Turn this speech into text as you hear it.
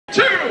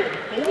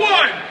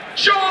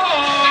Short!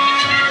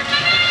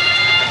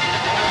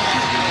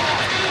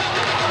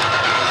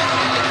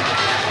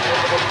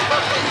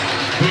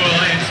 Blue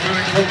Alliance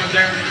moving forward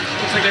there.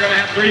 Looks like they're going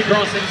to have 3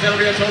 crossings. That'll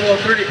be a total of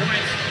 30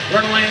 points.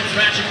 Red Alliance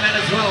matching that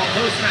as well.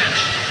 Post-match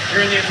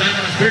here in the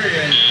assignment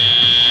period.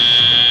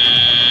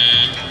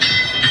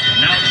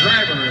 Now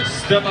drivers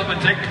step up and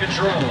take the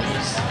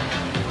controls.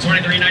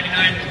 23.99.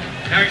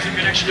 Having some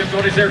connection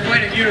difficulties there.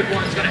 Fighting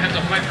Unicorn's going to have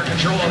to fight for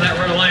control of that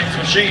Red Alliance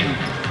machine.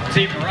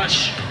 Team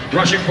Rush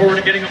rushing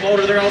forward and getting a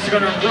motor. They're also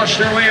going to rush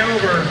their way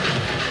over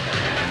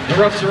the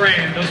rough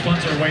terrain. Those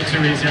punts are way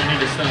too easy. I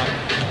need to stop.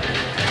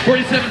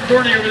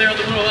 47-40 over there on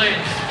the Blue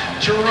Alliance.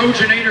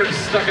 Trojanators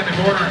stuck in the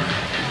corner.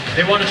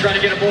 They want to try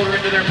to get a motor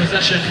into their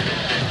possession.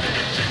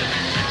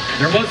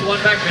 There was one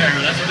back there.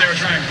 That's what they were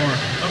trying for.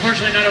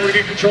 Unfortunately, not able to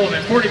get control of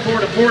it.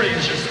 44-40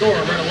 is your score.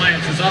 Red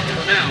Alliance is up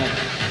for now.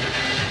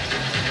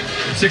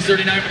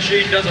 639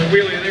 machine does a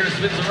wheelie there,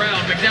 spins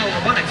around. McDowell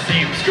Robotics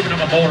team scooping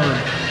up a motor.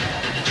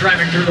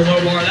 Driving through the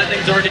low bar. That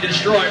thing's already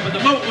destroyed, but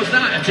the moat was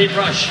not. A Team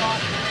Rush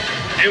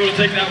able to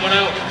take that one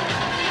out.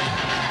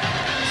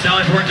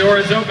 Sally port door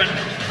is open.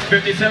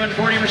 57-40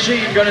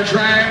 machine going to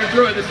drive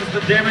through it. This is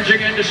the damaging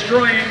and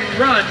destroying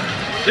run.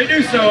 They do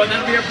so, and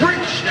that'll be a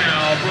breach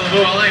now for the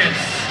Blue Alliance.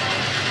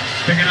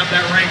 Picking up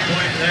that rank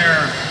point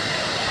there.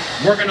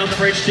 Working on the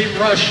breach. Team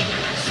Rush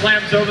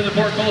slams open the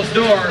portcullis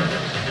door.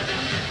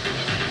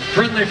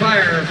 Friendly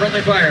fire,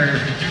 friendly fire.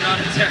 Do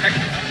not attack.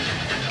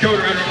 Code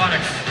Red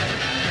Robotics.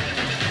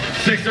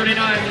 639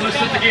 lifts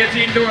up the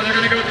guillotine door. They're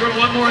going to go through it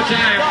one more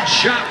time.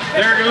 Shot.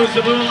 There goes the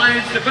Blue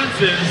Alliance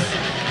defenses.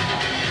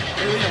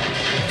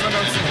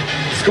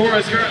 Score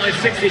is currently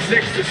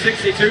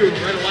 66-62.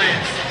 Red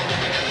Alliance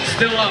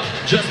still up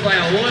just by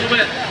a little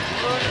bit.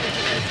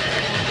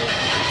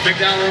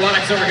 McDowell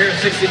Robotics over here,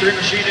 63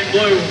 machine in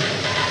blue.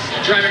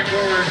 Driving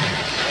forward.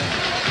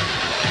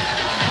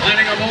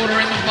 Landing a motor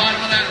in the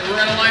bottom of that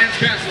Red Alliance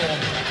castle.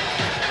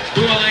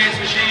 Blue Alliance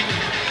machine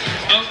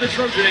of the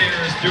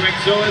Trojanators doing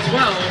so as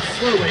well,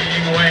 slowly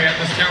eating away at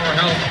this tower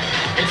health.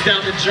 It's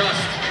down to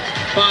just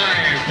 5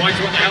 points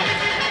worth of health.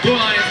 Blue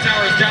Alliance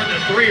tower is down to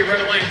 3.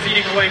 Red Alliance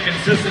eating away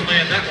consistently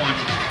at that one.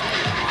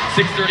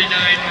 639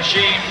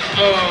 machine.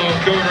 Oh,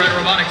 go Red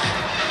Robotics.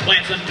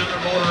 Plants another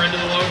motor into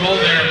the low goal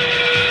there.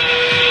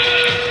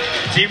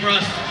 Team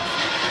Rush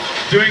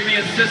doing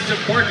the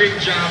assistive parking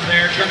job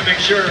there, trying to make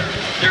sure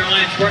their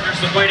alliance partners,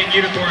 the Fighting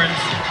Unicorns,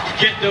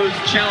 get those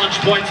challenge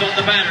points on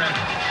the batter.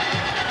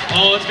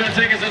 All it's going to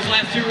take is those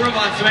last 2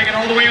 robots to make it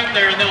all the way up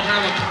there, and they'll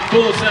have a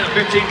full set of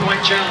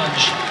 15-point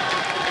challenge.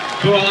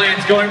 Blue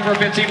Alliance going for a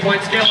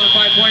 15-point scale and a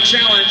 5-point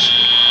challenge.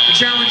 The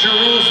challenger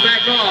rolls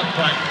back off,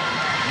 but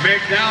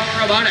McDowell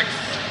Robotics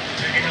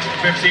taking up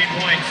 15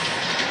 points.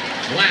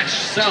 Latch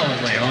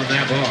solidly on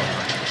that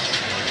bar.